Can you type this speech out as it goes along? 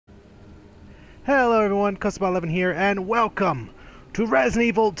Hello everyone, Custom11 here, and welcome to Resident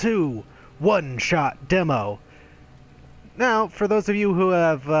Evil 2 One-Shot Demo. Now, for those of you who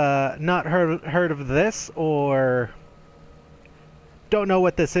have not heard of this, or don't know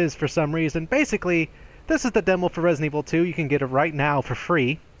what this is for some reason, basically, this is the demo for Resident Evil 2. You can get it right now for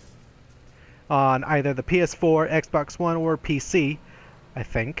free on either the PS4, Xbox One, or PC, I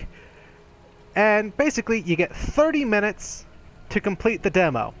think. And basically, you get 30 minutes to complete the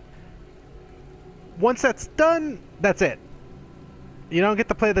demo. Once that's done, that's it. You don't get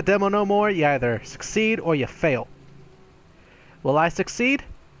to play the demo no more. You either succeed or you fail. Will I succeed?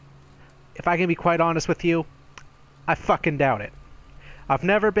 If I can be quite honest with you, I fucking doubt it. I've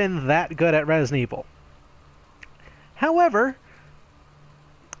never been that good at Resident Evil. However,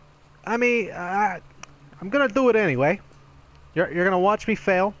 I mean, I'm gonna do it anyway. You're gonna watch me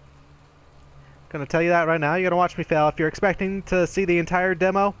fail. Gonna tell you that right now. You're gonna watch me fail. If you're expecting to see the entire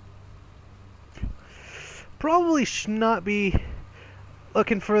demo, probably should not be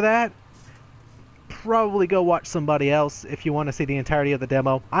looking for that. Probably go watch somebody else if you want to see the entirety of the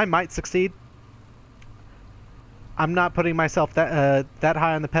demo. I might succeed. I'm not putting myself that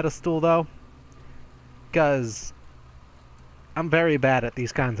high on the pedestal though, because I'm very bad at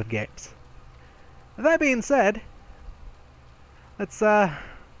these kinds of games. That being said, let's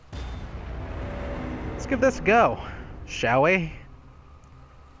give this a go, shall we?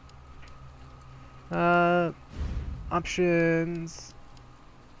 Options,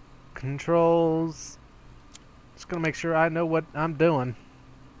 controls. Just gonna make sure I know what I'm doing.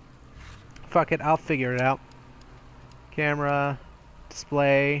 Fuck it, I'll figure it out. Camera,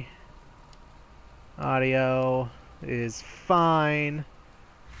 display, audio is fine.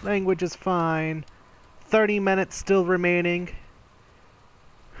 Language is fine. 30 minutes still remaining.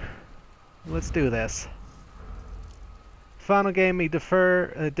 Let's do this. Final game may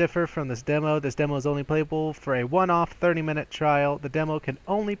differ from this demo. This demo is only playable for a one-off 30-minute trial. The demo can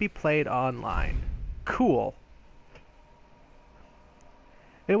only be played online. Cool.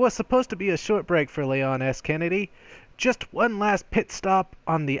 It was supposed to be a short break for Leon S. Kennedy. Just one last pit stop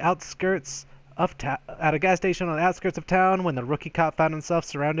on the outskirts of at a gas station on the outskirts of town when the rookie cop found himself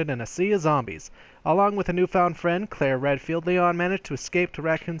surrounded in a sea of zombies. Along with a newfound friend, Claire Redfield, Leon managed to escape to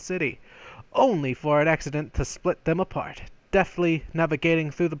Raccoon City, only for an accident to split them apart. Deftly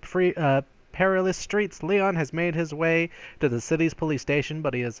navigating through the perilous streets, Leon has made his way to the city's police station,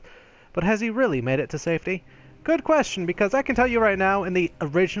 but has he really made it to safety? Good question, because I can tell you right now, in the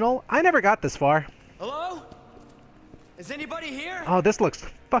original, I never got this far. Hello? Is anybody here? Oh, this looks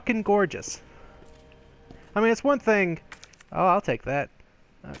fucking gorgeous. I mean, it's one thing... Oh, I'll take that.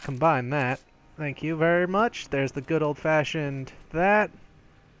 Combine that. Thank you very much. There's the good old-fashioned that.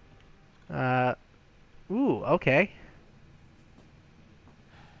 Ooh, okay.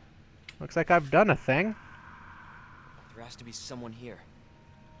 Looks like I've done a thing. There has to be someone here.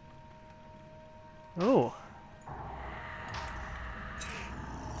 Ooh.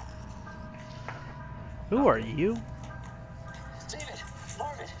 Who are you? David,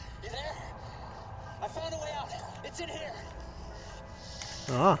 Marvin, you there? I found a way out. It's in here.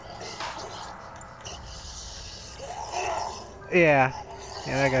 Oh. Yeah.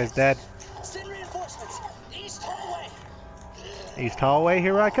 Yeah, that guy's dead. Send reinforcements. East hallway. East hallway,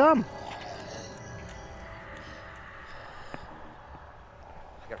 here I come.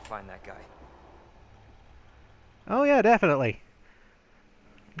 I gotta find that guy. Oh yeah, definitely.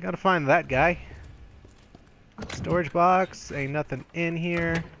 Gotta find that guy. Storage box, ain't nothing in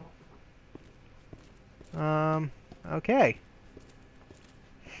here. Okay.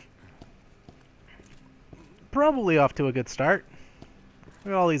 Probably off to a good start.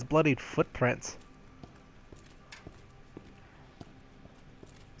 Look at all these bloodied footprints.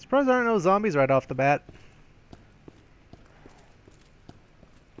 Surprised there aren't no zombies right off the bat.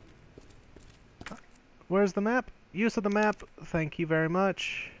 Where's the map? Use of the map, thank you very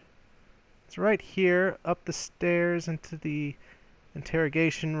much. It's right here, up the stairs into the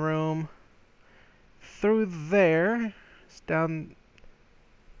interrogation room. Through there, it's down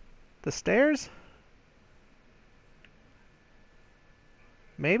the stairs?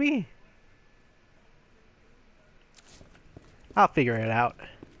 Maybe? I'll figure it out.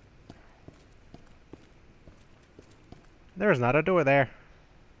 There's not a door there.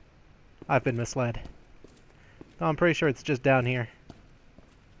 I've been misled. No, I'm pretty sure it's just down here.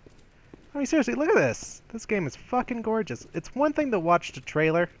 I mean, seriously, look at this. This game is fucking gorgeous. It's one thing to watch the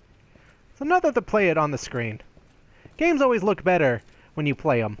trailer. It's another to play it on the screen. Games always look better when you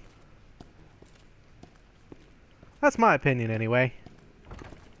play them. That's my opinion, anyway.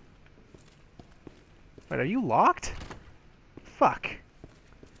 Wait, are you locked? Fuck.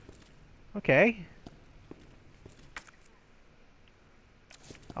 Okay.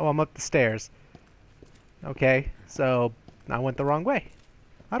 Oh, I'm up the stairs. Okay, so I went the wrong way.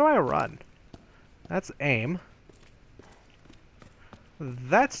 How do I run? That's aim.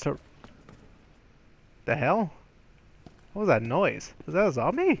 That's to... The hell? What was that noise? Was that a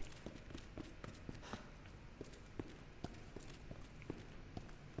zombie?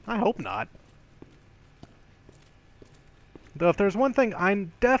 I hope not. Though if there's one thing I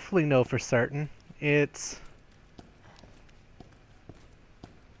definitely know for certain, it's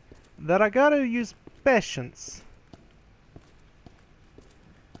that I gotta use patience.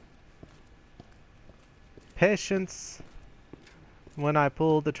 Patience when I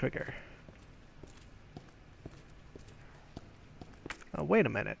pull the trigger. Oh, wait a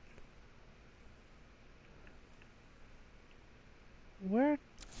minute. Where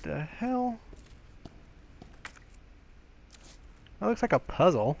the hell? That looks like a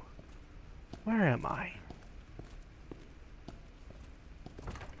puzzle. Where am I?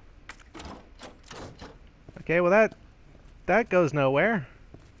 Okay, well that goes nowhere.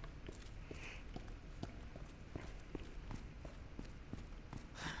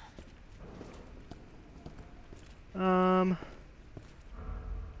 Um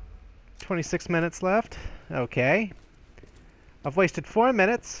 26 minutes left. Okay. I've wasted 4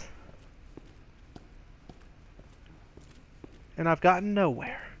 minutes. And I've gotten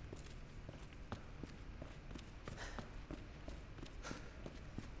nowhere.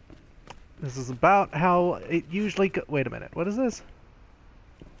 This is about how it usually go— wait a minute, what is this?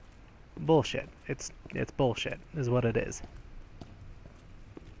 Bullshit. It's bullshit, is what it is.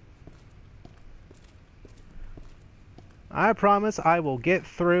 I promise I will get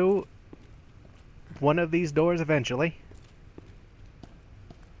through one of these doors eventually.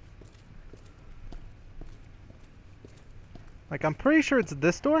 Like, I'm pretty sure it's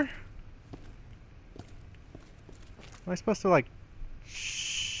this door. Am I supposed to, like...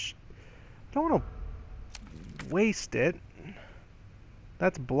 Shh. I don't want to waste it.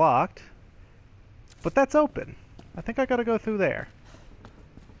 That's blocked. But that's open. I think I gotta go through there.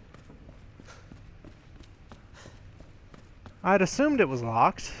 I'd assumed it was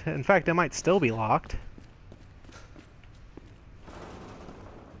locked. In fact, it might still be locked.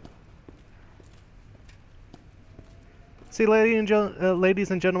 See,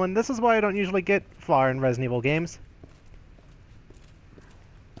 ladies and gentlemen, this is why I don't usually get far in Resident Evil games.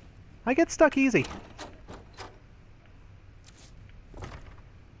 I get stuck easy.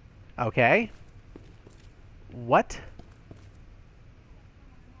 Okay. What?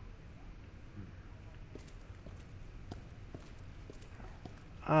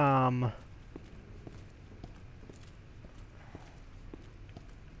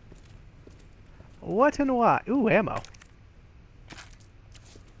 What and why? Ooh, ammo.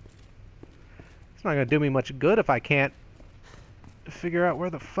 It's not gonna do me much good if I can't figure out where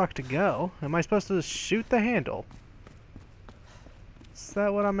the fuck to go. Am I supposed to shoot the handle? Is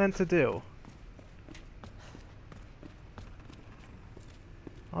that what I'm meant to do?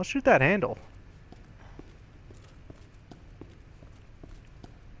 I'll shoot that handle.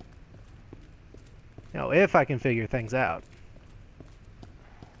 You know, if I can figure things out.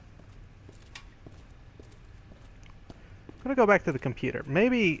 I'm gonna go back to the computer.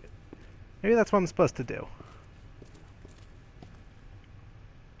 Maybe that's what I'm supposed to do.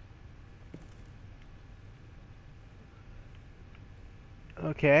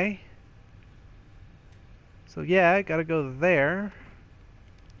 Okay. So yeah, I gotta go there.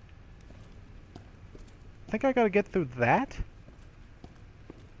 I think I gotta get through that?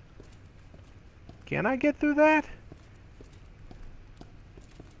 Can I get through that?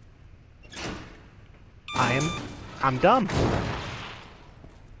 I'm dumb.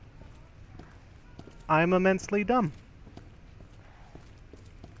 I'm immensely dumb.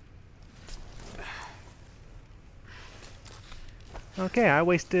 Okay, I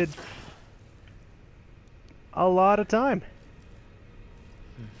wasted a lot of time.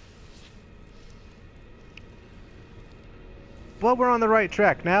 Well, we're on the right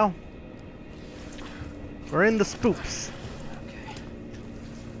track now. We're in the spoops. Okay.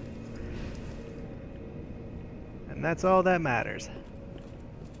 And that's all that matters.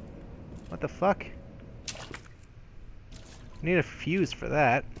 What the fuck? Need a fuse for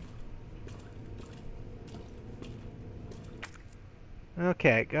that.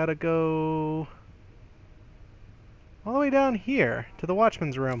 Okay, gotta go all the way down here to the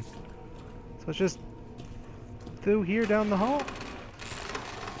watchman's room. So it's just through here down the hall.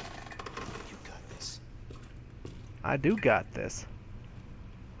 You got this. I do got this.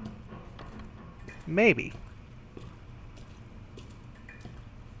 Maybe.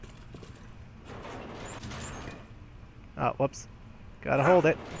 Oh, whoops. Gotta hold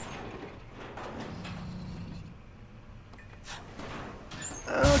it.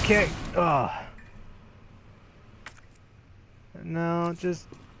 Okay. Oh. No, just...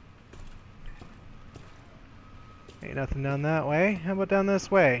 Ain't nothing down that way. How about down this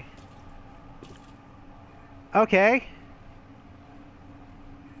way? Okay.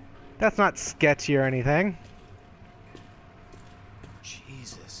 That's not sketchy or anything.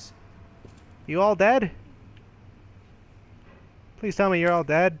 Jesus. You all dead? Please tell me you're all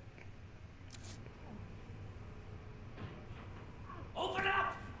dead. Open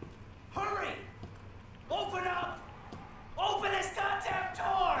up! Hurry! Open up! Open this goddamn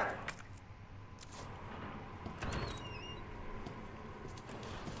door!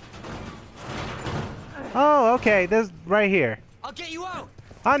 Oh, okay. This right here. I'll get you out.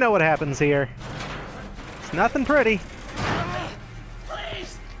 I know what happens here. It's nothing pretty.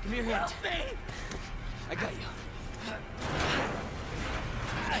 Please! Give me your hand. Help me! I got you.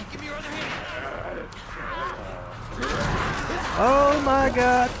 Give me your other hand. Oh my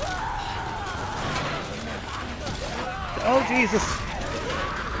god. Oh Jesus.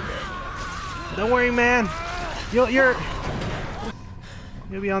 Don't worry, man. You'll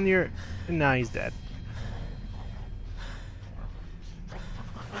be on your... Nah, he's dead.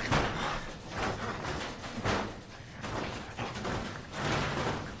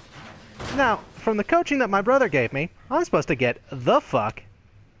 Now, from the coaching that my brother gave me, I'm supposed to get the fuck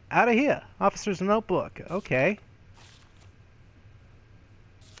out of here. Officer's notebook. Okay.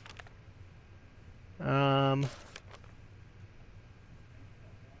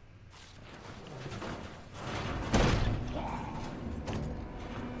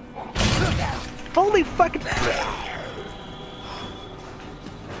 Holy fucking...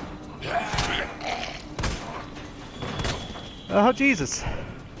 Oh, Jesus.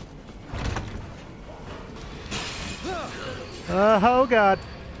 Oh, God.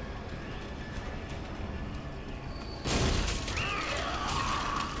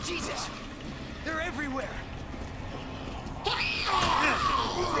 Jesus. They're everywhere.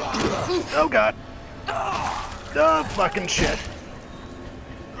 Oh, God. Oh, fucking shit.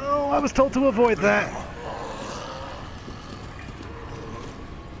 Oh, I was told to avoid that.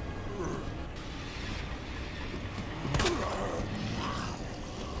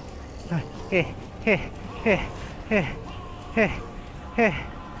 Heh, heh, heh, heh, heh, heh.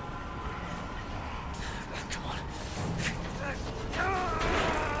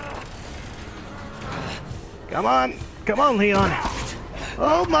 Come on. Come on, Leon.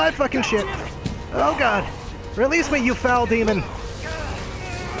 Oh, my fucking shit. Oh, God. Release me, you foul demon.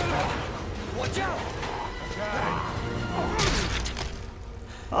 Watch out.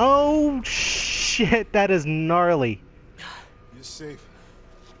 Oh, shit. That is gnarly. You're safe.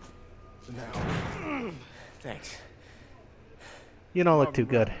 For now. Thanks. You don't look too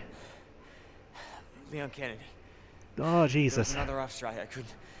good. Leon Kennedy. Oh, There was Jesus. another off strike. I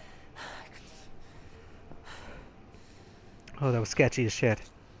couldn't... Oh, that was sketchy as shit.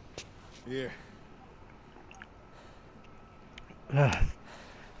 Yeah.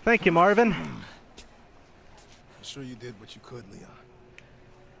 Thank you, Marvin. I'm sure you did what you could, Leon.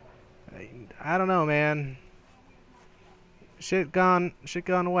 I don't know, man. Shit gone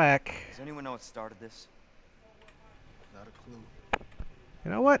whack. Does anyone know what started this? Not a clue.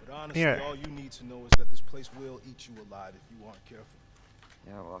 You know what? But honestly, Here. all you need to know is that this place will eat you alive if you aren't careful.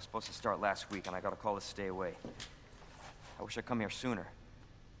 Yeah, well, I was supposed to start last week, and I got a call to stay away. I wish I'd come here sooner.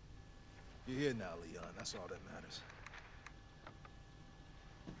 You're here now, Leon. That's all that matters.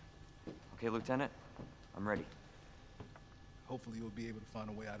 Okay, Lieutenant? I'm ready. Hopefully you'll be able to find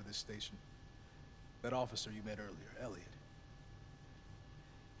a way out of this station. That officer you met earlier, Elliot.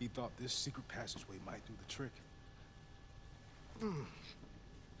 He thought this secret passageway might do the trick.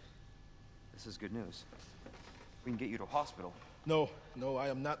 This is good news. We can get you to a hospital. No, I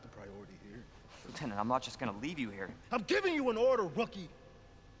am not the priority here. Lieutenant, I'm not just gonna leave you here. I'm giving you an order, rookie.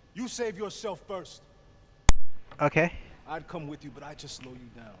 You save yourself first. Okay. I'd come with you, but I'd just slow you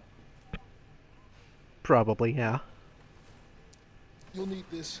down. Probably, yeah. You'll need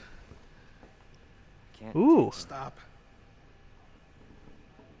this. Can't. Ooh, Stop.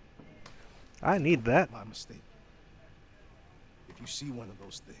 I need that. My mistake. If you see one of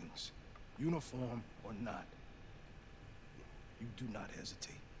those things, uniform or not, you do not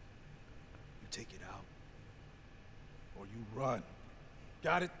hesitate. You take it out, or you run.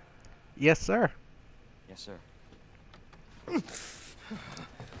 Got it? Yes, sir. Yes, sir.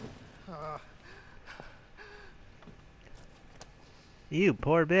 You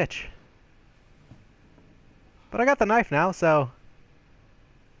poor bitch. But I got the knife now, so...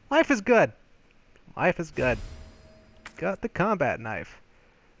 Life is good. Life is good. got the combat knife.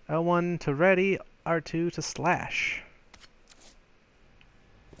 L1 to ready, R2 to slash.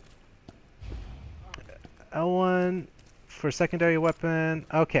 L1 for secondary weapon.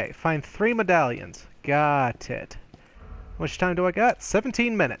 Okay, find 3 medallions. Got it. How much time do I got?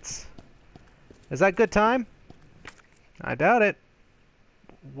 17 minutes. Is that good time? I doubt it.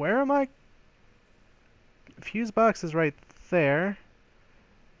 Where am I? Fuse box is right there.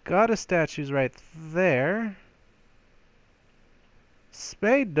 Goddess statue's right there.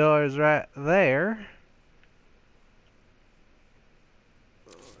 Spade door is right there.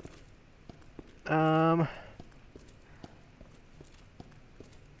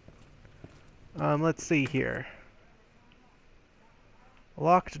 Let's see here.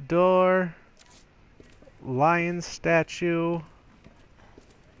 Locked door. Lion statue.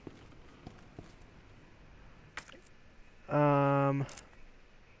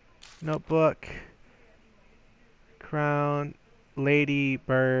 Notebook. Crown. Lady,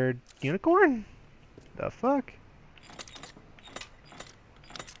 bird, unicorn? The fuck?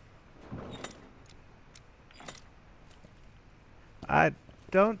 I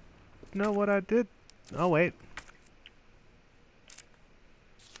don't know what I did. Oh, wait.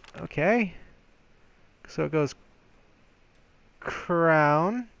 Okay. So it goes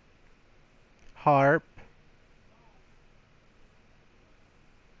crown, harp,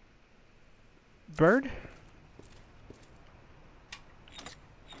 bird,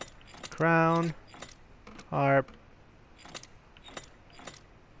 crown, harp,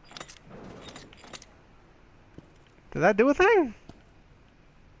 did that do a thing?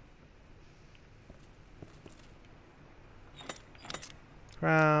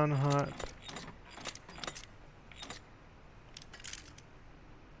 Crown, harp.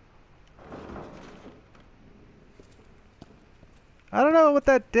 I don't know what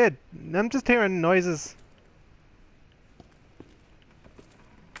that did. I'm just hearing noises.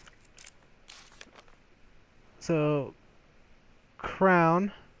 So,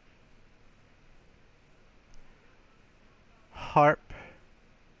 crown, harp,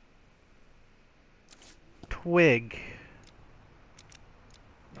 twig.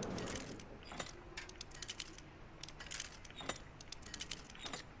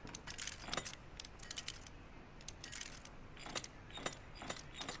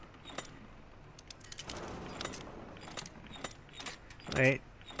 Wait.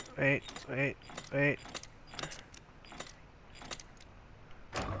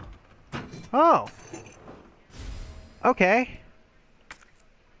 Oh! Okay.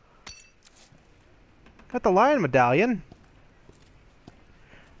 Got the lion medallion.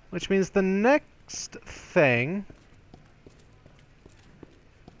 Which means the next thing...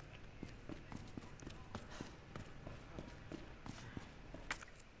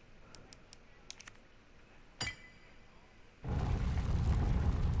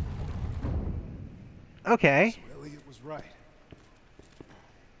 Okay. So Elliot was right.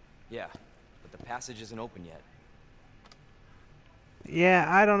 Yeah, but the passage isn't open yet. Yeah,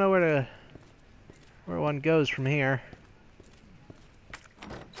 I don't know where one goes from here.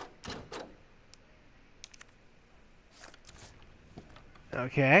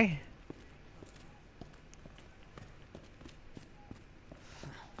 Okay.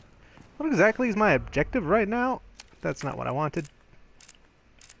 What exactly is my objective right now? That's not what I wanted.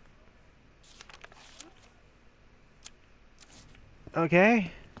 Okay.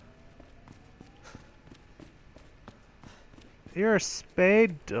 You're a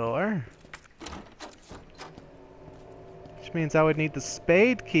spade door. Which means I would need the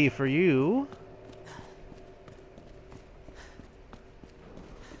spade key for you.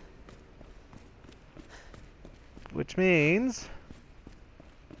 Which means...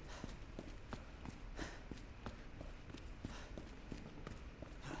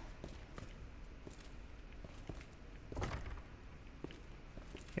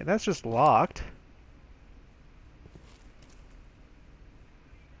 yeah, that's just locked.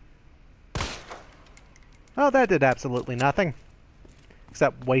 Oh, that did absolutely nothing.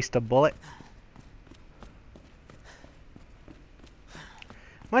 Except waste a bullet.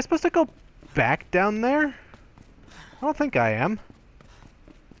 Am I supposed to go back down there? I don't think I am.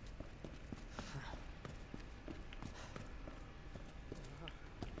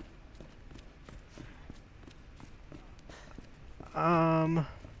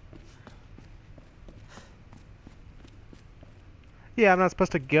 Yeah, I'm not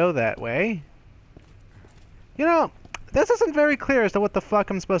supposed to go that way. You know, this isn't very clear as to what the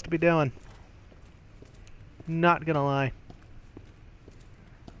fuck I'm supposed to be doing. Not gonna lie.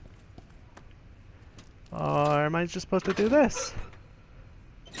 Or am I just supposed to do this?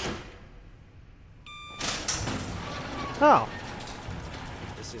 Oh.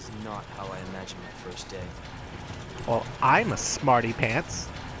 This is not how I imagined my first day. Well, I'm a smarty pants.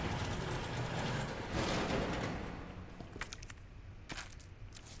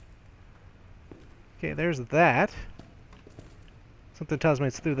 Okay, there's that. Something tells me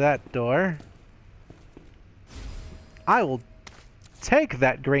it's through that door. I will take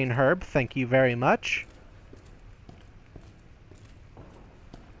that green herb, thank you very much.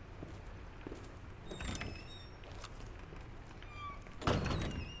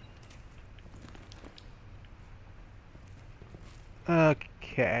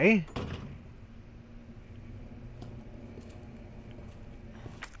 Okay.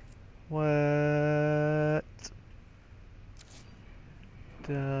 What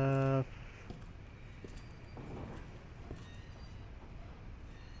the...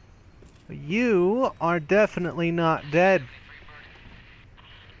 You are definitely not dead.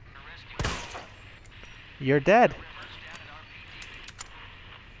 You're dead.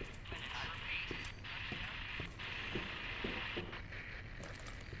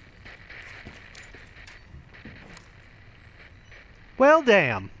 Well,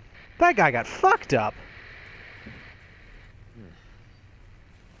 damn. That guy got fucked up.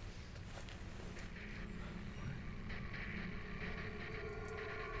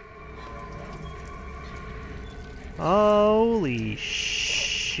 Holy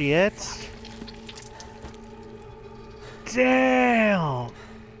shit. Damn.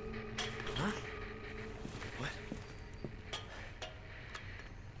 Huh? What?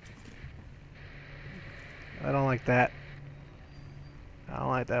 I don't like that. I don't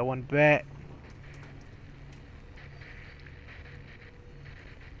like that one bit.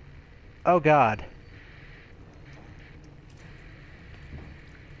 Oh god.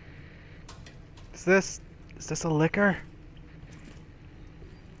 Is this a liquor?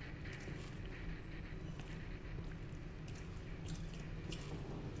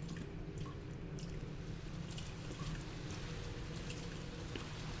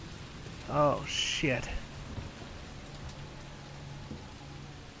 Oh shit.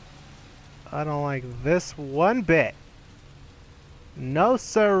 I don't like this one bit. No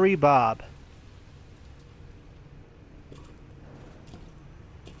sirree, Bob.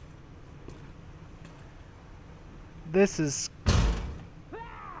 This is...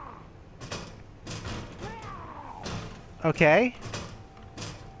 Okay.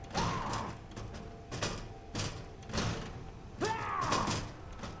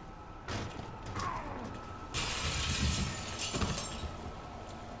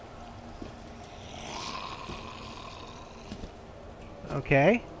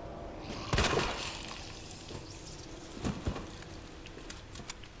 Okay.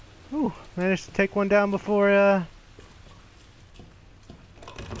 Ooh, managed to take one down before,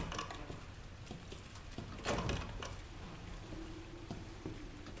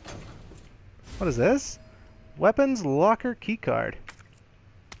 What is this? Weapons locker keycard.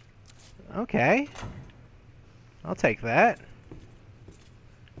 Okay. I'll take that.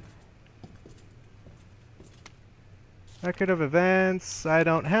 Record of events. I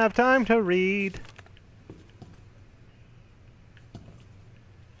don't have time to read.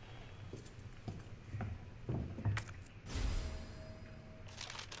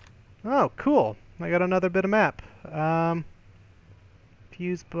 Oh, cool. I got another bit of map.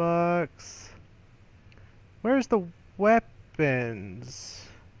 Fuse box. Where's the weapons?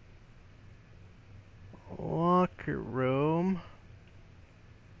 Locker room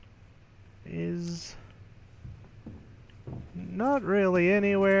is not really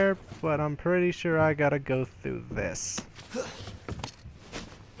anywhere, but I'm pretty sure I gotta go through this.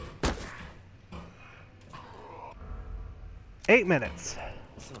 Eight minutes.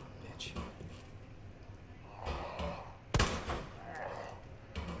 Son of a bitch.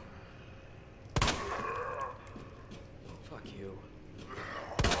 Fuck you.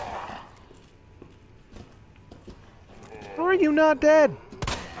 How are you not dead?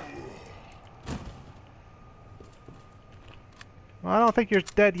 Well, I don't think you're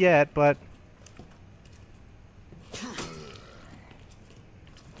dead yet, but...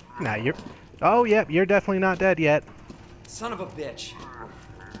 Nah, you're... Oh, yep, you're definitely not dead yet. Son of a bitch.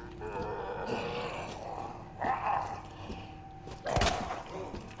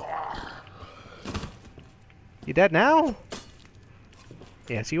 You dead now?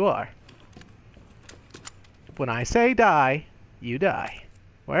 Yes, you are. When I say die, you die.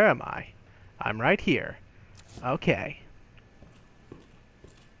 Where am I? I'm right here. Okay.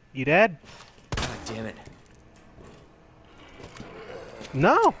 You dead? God damn it.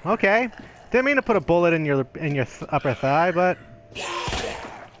 No. Okay. Didn't mean to put a bullet in your upper thigh, but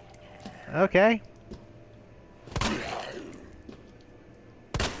okay.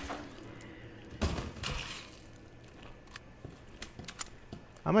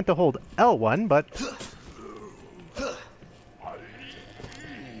 I meant to hold L1, but...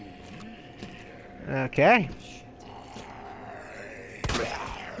 Okay.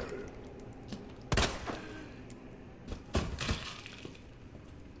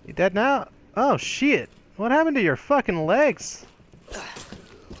 You dead now? Oh, shit. What happened to your fucking legs?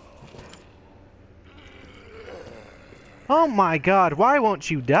 Oh my god, why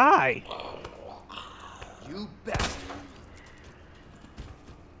won't you die? You bastard.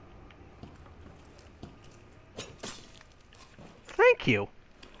 Thank you.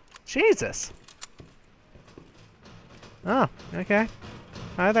 Jesus. Oh, okay.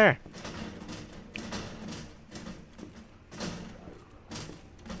 Hi there.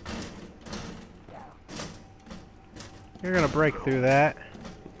 You're gonna break through that.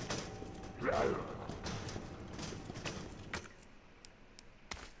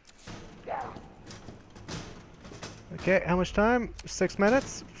 Okay, how much time? 6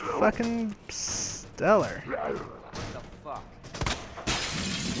 minutes? Fucking stellar. What the fuck?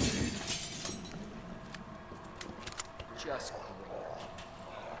 Just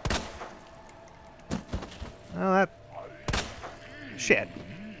great. Oh, that... Shit.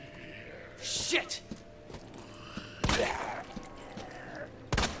 Shit!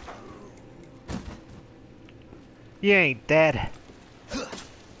 You ain't dead.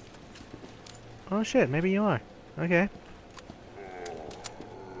 Oh shit, maybe you are. Okay.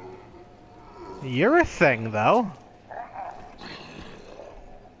 You're a thing, though.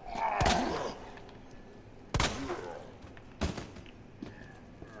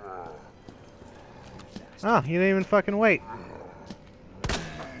 Oh, you didn't even fucking wait.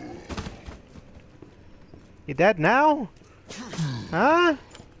 You dead now? Huh?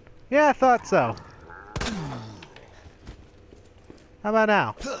 Yeah, I thought so. How about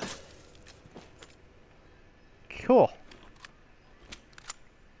now? Cool.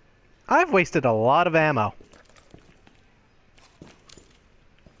 I've wasted a lot of ammo.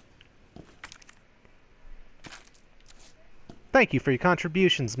 Thank you for your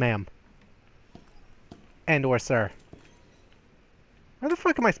contributions, ma'am. And or sir. Where the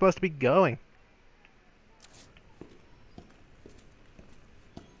fuck am I supposed to be going?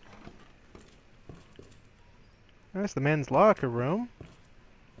 There's the men's locker room.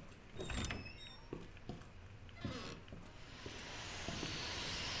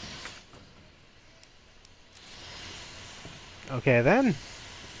 Okay then.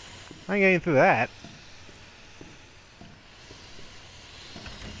 I'm getting through that.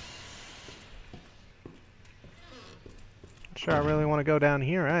 Not sure I really want to go down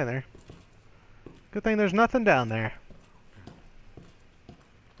here either. Good thing there's nothing down there.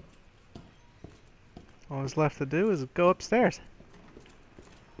 All that's left to do is go upstairs.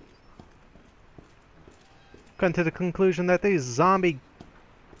 Come to the conclusion that these zombie...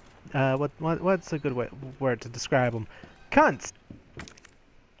 what's a good word to describe them? Cunts!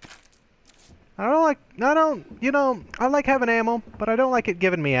 I like having ammo, but I don't like it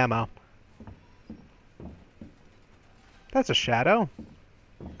giving me ammo. That's a shadow.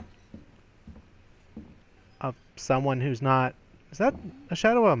 Of someone who's not... Is that a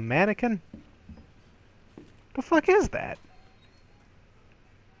shadow of a mannequin? The fuck is that?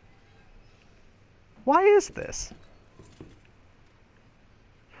 Why is this?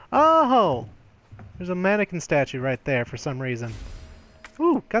 Oh! There's a mannequin statue right there for some reason.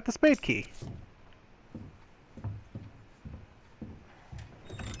 Ooh, got the spade key.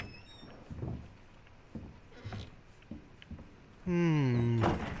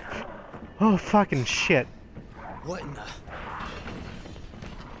 Oh, fucking shit. What in the...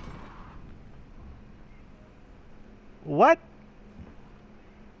 What?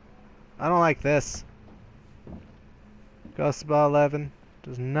 I don't like this. Ghost Ball 11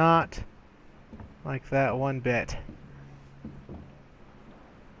 does not like that one bit.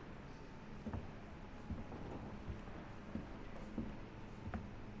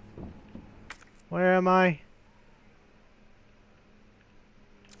 Where am I?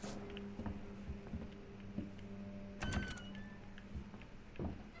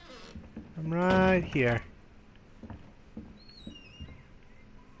 I'm right here.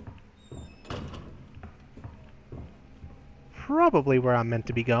 Probably where I'm meant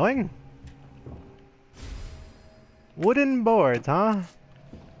to be going. Wooden boards, huh?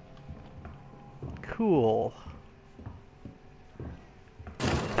 Cool.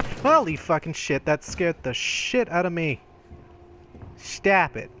 Holy fucking shit, that scared the shit out of me.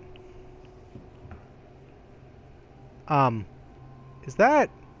 Stop it. Is that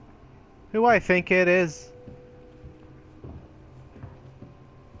who I think it is?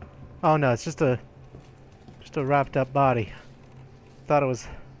 Oh no, it's just a wrapped up body. Thought it was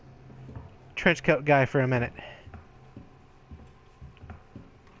trench coat guy for a minute.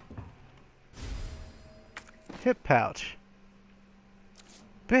 Hip pouch.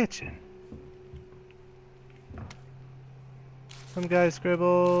 Bitchin'. Some guy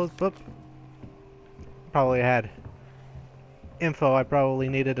scribbled. Boop. Probably had info I probably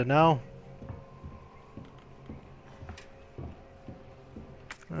needed to know.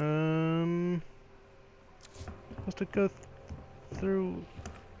 Supposed to go through.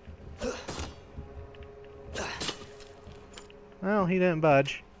 Well, he didn't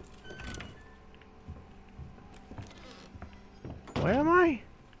budge. Where am I?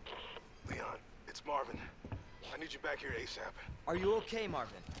 Leon, it's Marvin. I need you back here ASAP. Are you okay,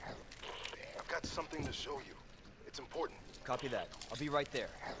 Marvin? I've got something to show you. It's important. Copy that. I'll be right there.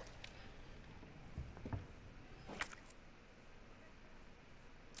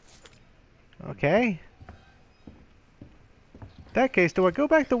 Okay. In that case, do I go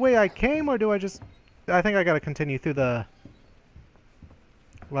back the way I came, or do I just... I think I gotta continue through the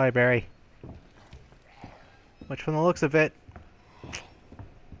library. Which, from the looks of it,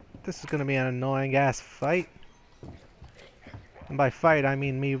 this is gonna be an annoying-ass fight. And by fight, I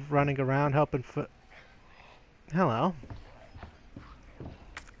mean me running around helping Hello.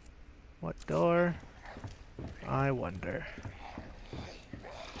 What door? I wonder.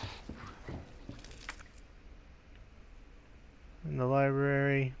 In the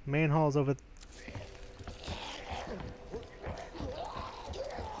library. Main hall's over...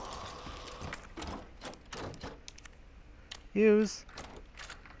 Use.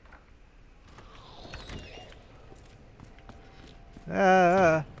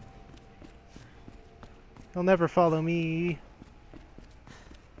 They'll never follow me.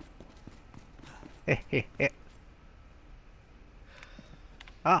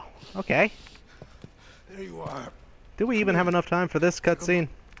 Oh, okay. There you are. Do we even have enough time for this cutscene?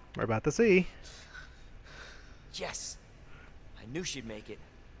 We're about to see. Yes! I knew she'd make it.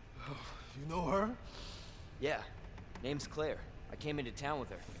 You know her? Yeah. Name's Claire. I came into town with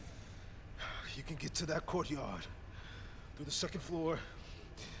her. You can get to that courtyard. Through the second floor.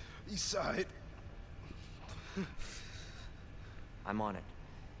 East side. I'm on it.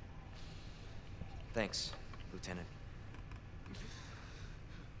 Thanks, Lieutenant.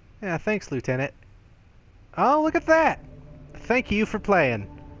 Yeah, thanks, Lieutenant. Oh, look at that! Thank you for playing.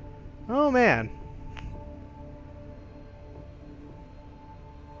 Oh, man.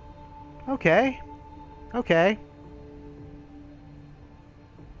 Okay. Okay.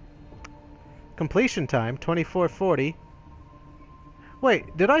 Completion time, 24:40.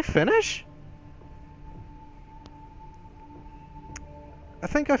 Wait, did I finish? I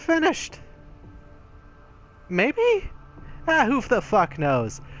think I finished. Maybe? Ah, who the fuck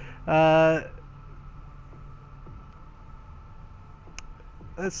knows?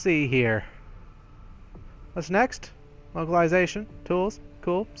 Let's see here. What's next? Localization, tools,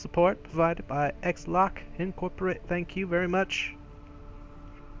 cool, support provided by Xlock Incorporate. Thank you very much.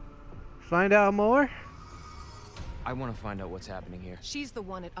 Find out more? I want to find out what's happening here. She's the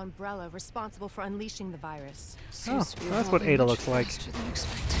one at Umbrella responsible for unleashing the virus. Oh, that's what Ada looks like.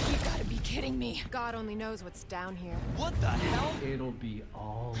 You gotta be kidding me. God only knows what's down here. What the hell? It'll be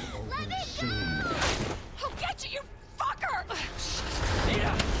all over soon. I'll get you, you fucker!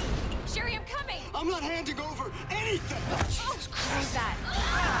 Ada! Sherry, I'm coming! I'm not handing over anything! Who's that?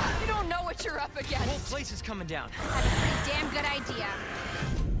 You don't know what you're up The whole against. place is coming down. I have a pretty damn good idea.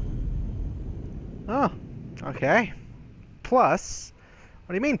 Oh, okay. Plus,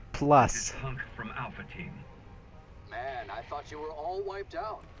 what do you mean plus? Hunk from Alpha Team. Man, I thought you were all wiped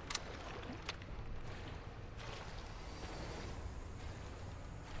out.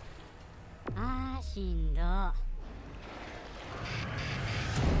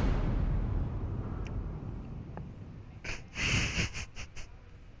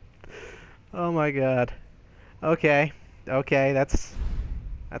 Oh my god. Okay. Okay, that's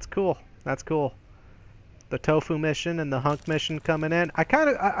cool. That's cool. The tofu mission and the hunk mission coming in. I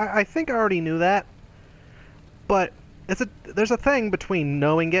think I already knew that. But there's a thing between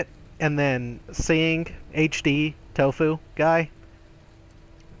knowing it and then seeing HD tofu guy.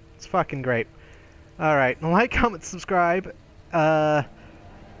 It's fucking great. Alright, like, comment, subscribe. I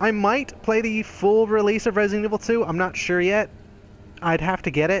might play the full release of Resident Evil 2. I'm not sure yet. I'd have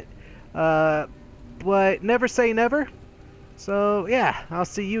to get it. But never say never. So, yeah, I'll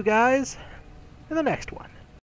see you guys in the next one.